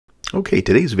Okay,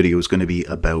 today's video is going to be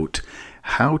about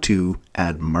how to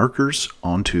add markers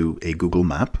onto a Google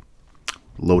map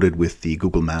loaded with the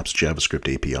Google Maps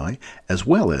JavaScript API, as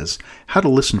well as how to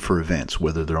listen for events,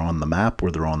 whether they're on the map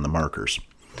or they're on the markers.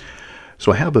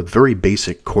 So I have a very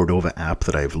basic Cordova app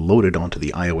that I've loaded onto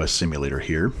the iOS simulator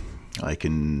here. I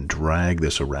can drag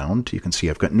this around. You can see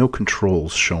I've got no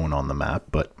controls shown on the map,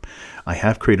 but I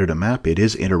have created a map. It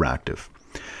is interactive.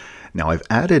 Now I've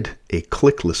added a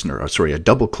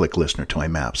double click listener to my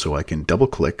map, so I can double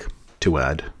click to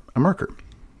add a marker.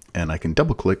 And I can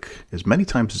double click as many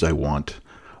times as I want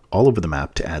all over the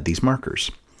map to add these markers.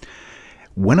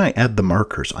 When I add the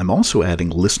markers, I'm also adding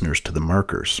listeners to the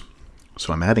markers.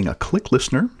 So I'm adding a click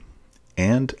listener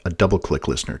and a double click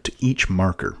listener to each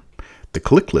marker. The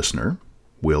click listener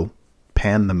will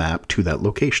pan the map to that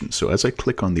location. So as I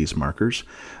click on these markers,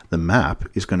 the map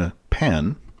is going to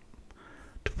pan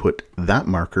to put that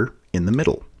marker in the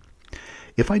middle.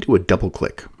 If I do a double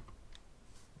click,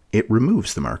 it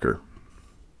removes the marker.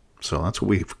 So that's what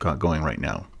we've got going right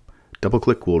now. Double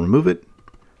click will remove it,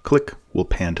 click will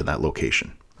pan to that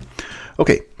location.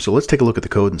 Okay, so let's take a look at the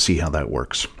code and see how that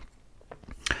works.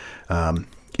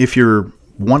 If you're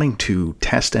wanting to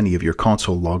test any of your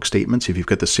console log statements, if you've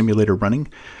got the simulator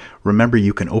running, remember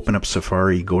you can open up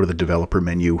Safari, go to the developer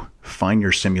menu, find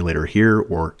your simulator here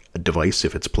or a device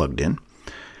if it's plugged in.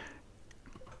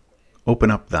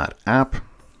 Open up that app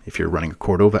if you're running a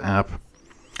Cordova app,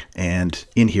 and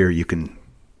in here you can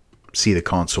see the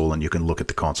console and you can look at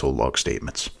the console log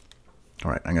statements. All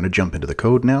right, I'm going to jump into the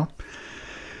code now.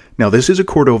 Now this is a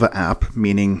Cordova app,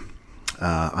 meaning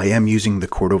I am using the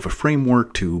Cordova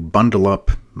framework to bundle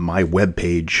up my web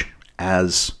page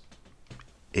as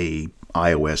a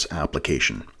iOS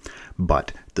application.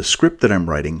 But the script that I'm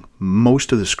writing,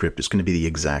 most of the script is going to be the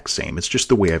exact same. It's just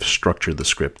the way I've structured the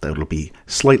script that will be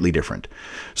slightly different.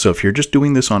 So if you're just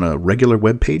doing this on a regular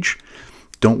web page,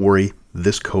 don't worry,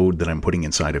 this code that I'm putting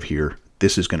inside of here,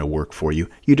 this is going to work for you.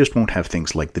 You just won't have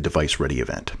things like the device ready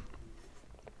event.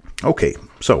 Okay,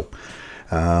 so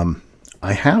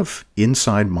I have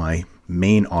inside my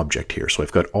main object here. So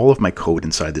I've got all of my code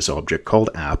inside this object called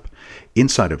app.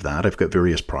 Inside of that, I've got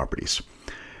various properties.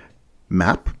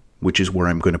 Map, which is where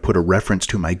I'm going to put a reference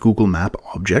to my Google Map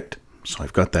object. So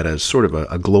I've got that as sort of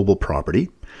a global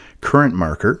property. Current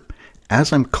marker.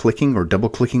 As I'm clicking or double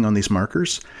clicking on these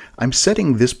markers, I'm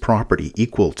setting this property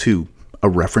equal to a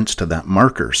reference to that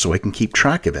marker so I can keep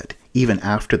track of it even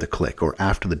after the click or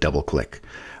after the double click.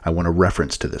 I want a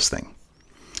reference to this thing.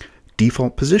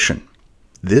 Default position.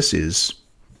 This is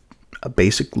a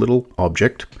basic little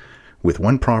object with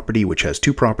one property which has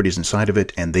two properties inside of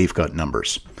it, and they've got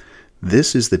numbers.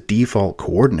 This is the default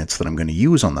coordinates that I'm going to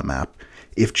use on the map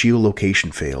if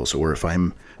geolocation fails, or if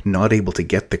I'm not able to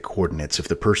get the coordinates, if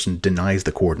the person denies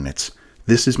the coordinates.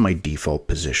 This is my default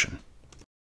position.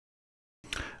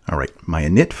 All right, my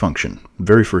init function,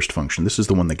 very first function, this is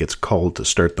the one that gets called to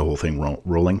start the whole thing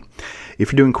rolling.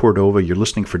 If you're doing Cordova, you're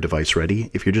listening for device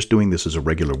ready. If you're just doing this as a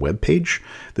regular web page,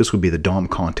 this would be the DOM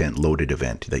content loaded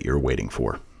event that you're waiting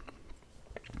for.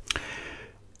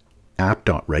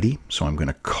 App.ready, so I'm going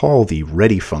to call the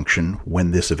ready function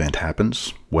when this event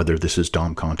happens. Whether this is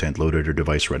DOM content loaded or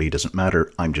device ready doesn't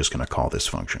matter. I'm just going to call this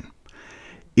function.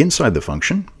 Inside the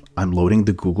function, I'm loading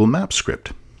the Google Maps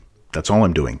script. That's all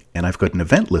I'm doing. And I've got an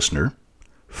event listener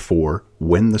for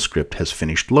when the script has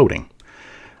finished loading.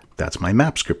 That's my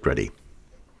map script ready.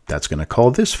 That's going to call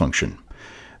this function.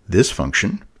 This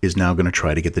function is now going to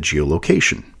try to get the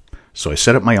geolocation. So I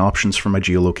set up my options for my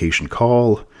geolocation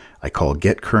call. I call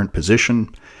get current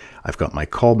position. I've got my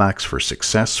callbacks for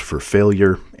success, for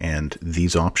failure, and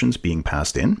these options being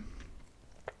passed in.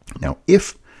 Now,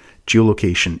 if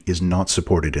geolocation is not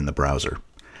supported in the browser,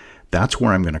 that's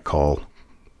where I'm going to call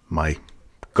my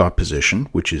got position,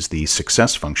 which is the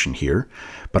success function here,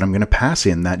 but I'm going to pass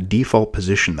in that default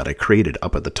position that I created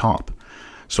up at the top.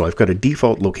 So I've got a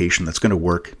default location that's going to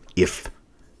work if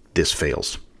this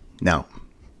fails. Now,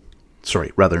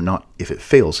 sorry, rather not if it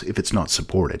fails, if it's not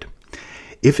supported.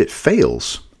 If it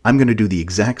fails, I'm going to do the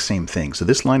exact same thing. So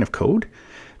this line of code,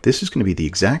 this is going to be the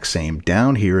exact same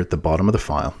down here at the bottom of the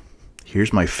file.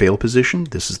 Here's my fail position.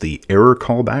 This is the error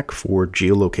callback for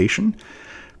geolocation.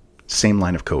 Same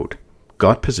line of code.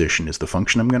 Got position is the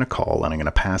function I'm going to call, and I'm going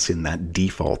to pass in that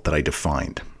default that I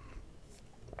defined.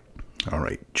 All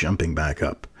right, jumping back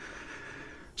up.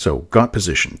 So got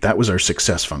position, that was our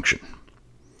success function.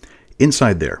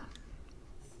 Inside there,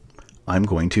 I'm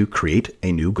going to create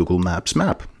a new Google Maps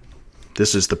map.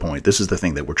 This is the point. This is the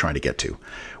thing that we're trying to get to.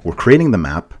 We're creating the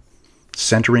map,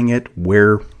 centering it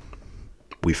where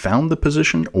we found the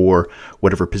position or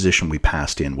whatever position we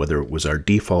passed in, whether it was our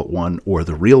default one or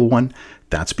the real one,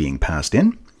 that's being passed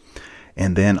in.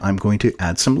 And then I'm going to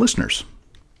add some listeners.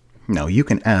 Now you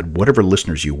can add whatever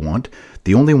listeners you want.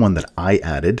 The only one that I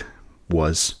added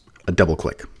was a double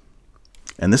click.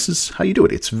 And this is how you do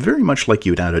it. It's very much like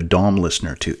you'd add a DOM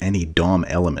listener to any DOM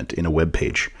element in a web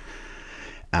page.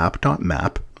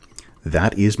 App.map,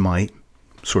 that is my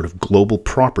sort of global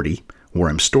property where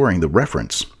I'm storing the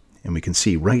reference. And we can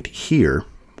see right here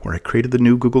where I created the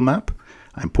new Google map,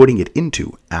 I'm putting it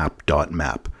into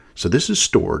app.map. So this is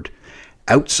stored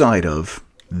outside of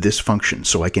this function,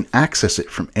 so I can access it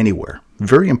from anywhere.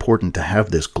 Very important to have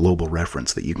this global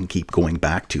reference that you can keep going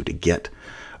back to get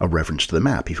a reference to the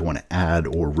map if you want to add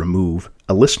or remove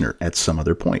a listener at some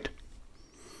other point.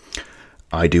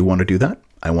 I do want to do that.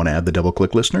 I want to add the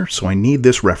double-click listener, so I need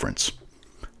this reference.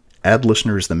 Add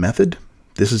listener is the method.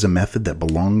 This is a method that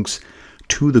belongs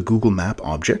to the Google Map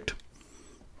object.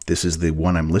 This is the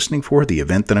one I'm listening for, the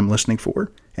event that I'm listening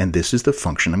for, and this is the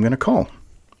function I'm going to call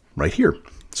right here.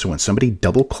 So when somebody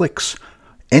double clicks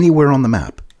anywhere on the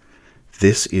map,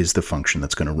 this is the function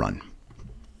that's going to run.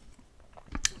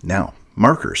 Now,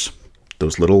 markers,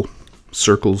 those little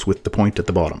circles with the point at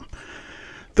the bottom,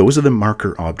 those are the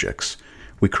marker objects.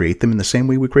 We create them in the same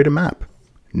way we create a map.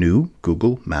 New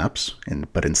Google Maps,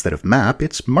 but instead of map,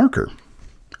 it's marker.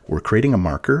 We're creating a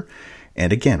marker,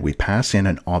 and again, we pass in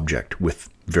an object with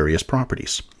various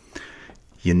properties.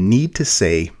 You need to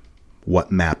say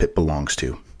what map it belongs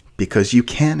to, because you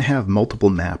can't have multiple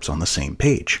maps on the same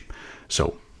page.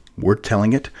 So we're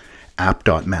telling it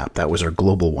app.map. That was our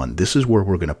global one. This is where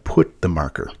we're going to put the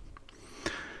marker.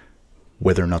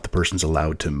 Whether or not the person's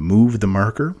allowed to move the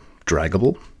marker,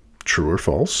 draggable, true or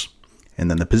false.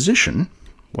 And then the position,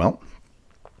 well,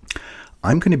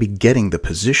 I'm going to be getting the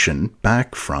position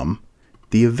back from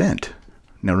the event.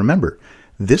 Now remember,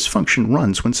 this function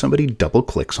runs when somebody double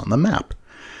clicks on the map.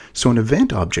 So an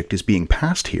event object is being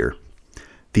passed here.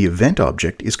 The event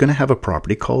object is going to have a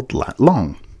property called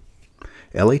lat_long.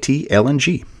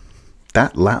 L-A-T-L-N-G.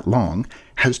 That lat_long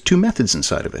has two methods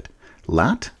inside of it,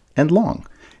 lat and long.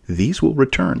 These will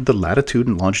return the latitude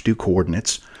and longitude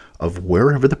coordinates of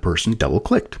wherever the person double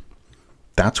clicked.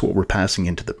 That's what we're passing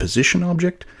into the position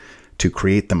object to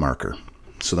create the marker.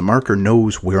 So the marker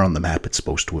knows where on the map it's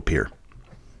supposed to appear.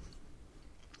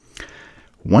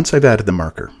 Once I've added the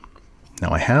marker,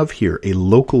 now I have here a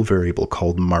local variable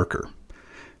called marker.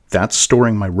 That's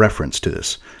storing my reference to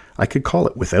this. I could call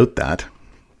it without that.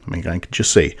 I mean, I could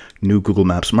just say new Google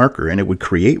Maps marker and it would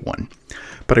create one,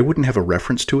 but I wouldn't have a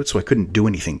reference to it, so I couldn't do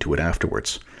anything to it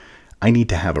afterwards. I need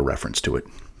to have a reference to it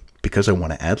because I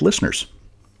want to add listeners.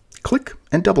 Click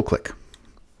and double click.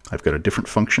 I've got a different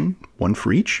function, one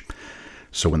for each.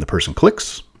 So when the person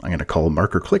clicks, I'm going to call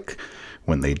marker click.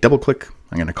 When they double click,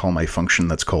 I'm going to call my function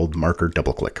that's called marker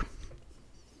double click.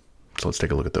 So let's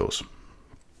take a look at those.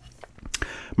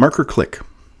 Marker click.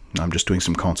 Now I'm just doing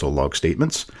some console log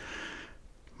statements.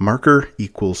 Marker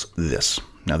equals this.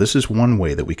 Now this is one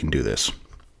way that we can do this.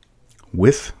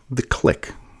 With the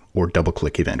click or double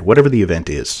click event, whatever the event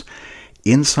is,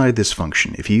 inside this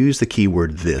function, if you use the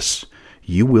keyword this,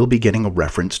 you will be getting a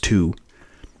reference to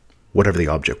whatever the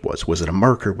object was. Was it a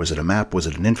marker? Was it a map? Was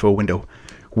it an info window?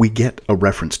 We get a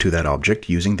reference to that object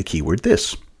using the keyword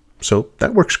this. So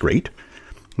that works great.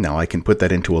 Now I can put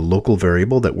that into a local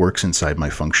variable that works inside my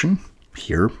function.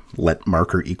 Here, let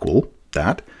marker equal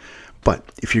that. But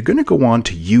if you're going to go on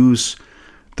to use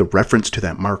the reference to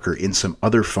that marker in some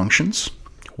other functions,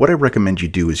 what I recommend you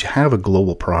do is you have a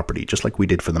global property, just like we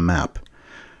did for the map.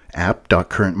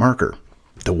 App.currentMarker,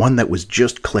 the one that was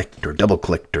just clicked or double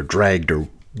clicked or dragged or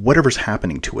whatever's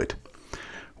happening to it.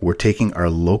 We're taking our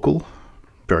local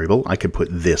variable. I could put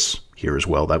this here as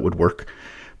well. That would work.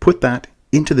 Put that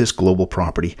into this global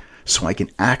property so I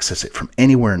can access it from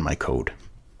anywhere in my code.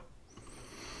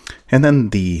 And then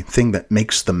the thing that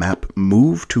makes the map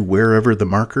move to wherever the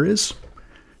marker is,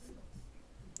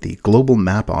 the global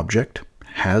map object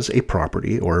has a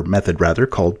property, or method rather,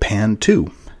 called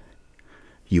pan_to.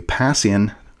 You pass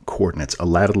in coordinates, a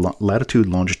latitude,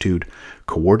 longitude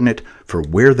coordinate for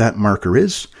where that marker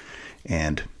is,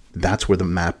 and that's where the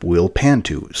map will pan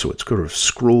to. So it sort of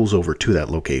scrolls over to that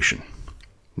location.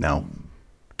 Now,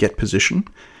 getPosition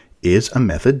is a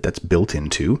method that's built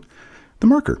into the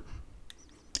marker.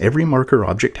 Every marker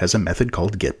object has a method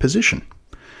called getPosition.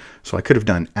 So I could have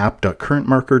done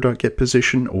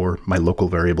app.currentMarker.getPosition or my local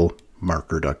variable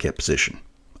marker.getPosition.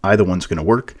 Either one's going to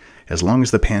work. As long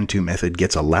as the pan_to method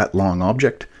gets a lat_long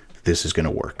object, this is going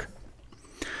to work.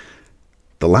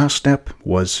 The last step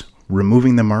was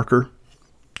removing the marker.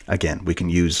 Again, we can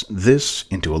use this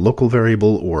into a local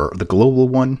variable or the global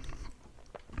one.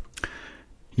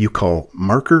 You call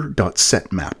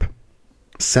marker.setMap.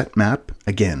 SetMap,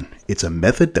 again, it's a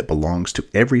method that belongs to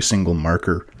every single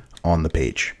marker on the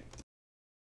page.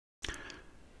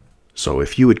 So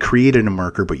if you had created a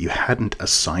marker but you hadn't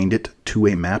assigned it to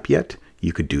a map yet,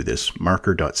 you could do this,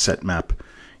 marker.setMap.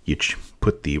 You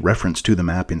put the reference to the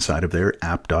map inside of there,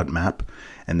 app.map,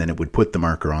 and then it would put the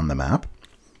marker on the map.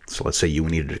 So let's say you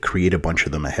needed to create a bunch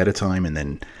of them ahead of time and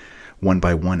then one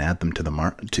by one add them to the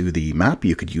map.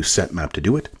 You could use setMap to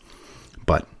do it.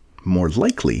 But more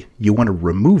likely, you want to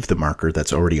remove the marker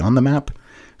that's already on the map.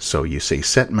 So you say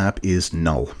setMap is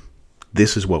null.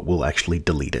 This is what will actually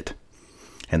delete it.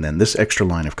 And then this extra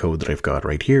line of code that I've got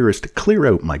right here is to clear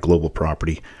out my global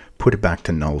property, put it back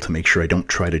to null to make sure I don't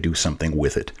try to do something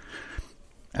with it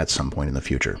at some point in the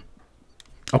future.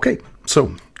 Okay,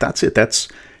 so that's it. That's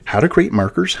how to create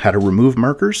markers, how to remove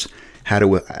markers, how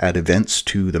to add events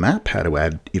to the map, how to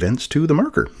add events to the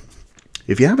marker.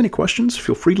 If you have any questions,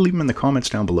 feel free to leave them in the comments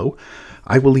down below.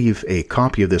 I will leave a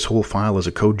copy of this whole file as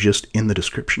a code gist in the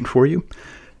description for you.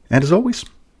 And as always,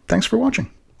 thanks for watching.